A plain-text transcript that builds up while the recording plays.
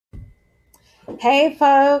Hey,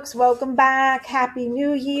 folks, welcome back. Happy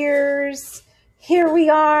New Year's. Here we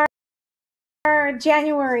are,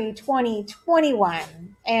 January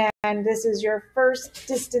 2021, and this is your first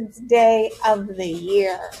distance day of the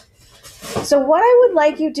year. So, what I would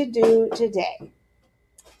like you to do today,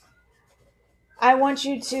 I want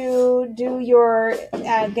you to do your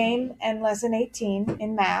game and lesson 18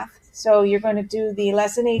 in math. So, you're going to do the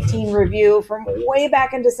lesson 18 review from way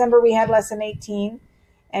back in December. We had lesson 18,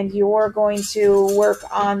 and you're going to work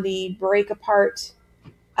on the break apart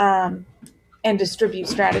and distribute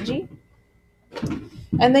strategy.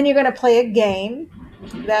 And then you're going to play a game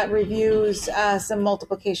that reviews some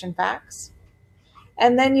multiplication facts.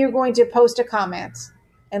 And then you're going to post a comment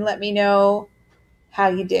and let me know how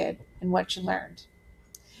you did and what you learned.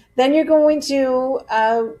 Then you're going to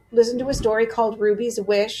listen to a story called Ruby's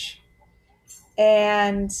Wish.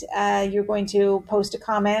 And you're going to post a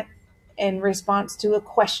comment in response to a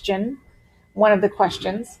question, one of the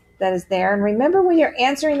questions that is there. And remember, when you're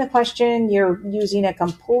answering the question, you're using a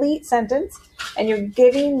complete sentence and you're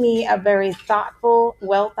giving me a very thoughtful,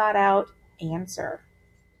 well thought out answer.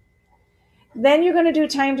 Then you're going to do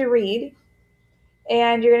time to read,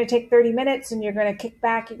 and you're going to take 30 minutes and you're going to kick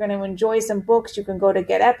back. You're going to enjoy some books. You can go to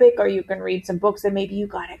Get Epic, or you can read some books that maybe you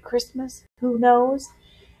got at Christmas. Who knows?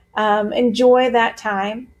 Enjoy that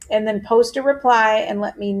time, and then post a reply and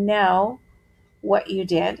let me know what you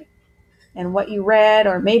did and what you read,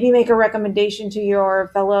 or maybe make a recommendation to your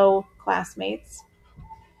fellow classmates.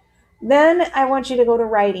 Then I want you to go to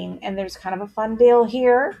writing, and there's kind of a fun deal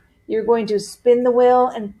here. You're going to spin the wheel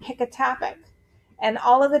and pick a topic, and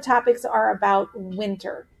all of the topics are about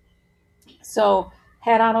winter. So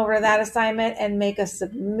head on over to that assignment and make a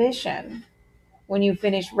submission when you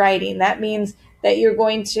finish writing. That means that you're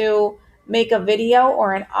going to make a video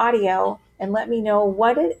or an audio and let me know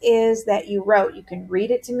what it is that you wrote. You can read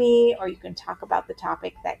it to me, or you can talk about the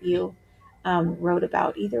topic that you wrote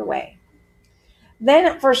about. Either way.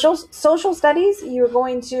 Then for social studies, you're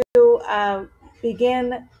going to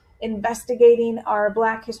begin investigating our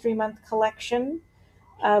Black History Month collection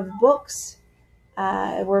of books.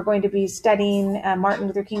 We're going to be studying Martin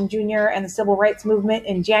Luther King Jr. and the Civil Rights Movement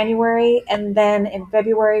in January. And then in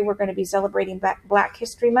February, we're going to be celebrating Black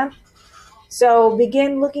History Month. So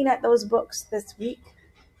begin looking at those books this week.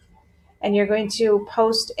 And you're going to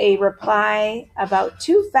post a reply about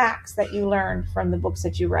 2 facts that you learned from the books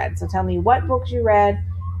that you read. So tell me what books you read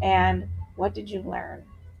and what did you learn.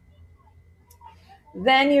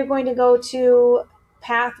 Then you're going to go to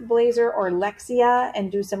Pathblazer or Lexia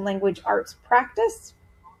and do some language arts practice.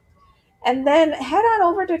 And then head on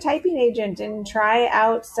over to Typing Agent and try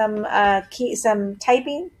out some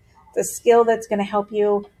typing. It's a skill that's going to help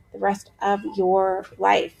you the rest of your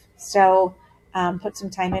life. So put some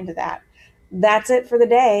time into that. That's it for the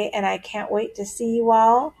day, and I can't wait to see you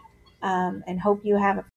all and hope you have a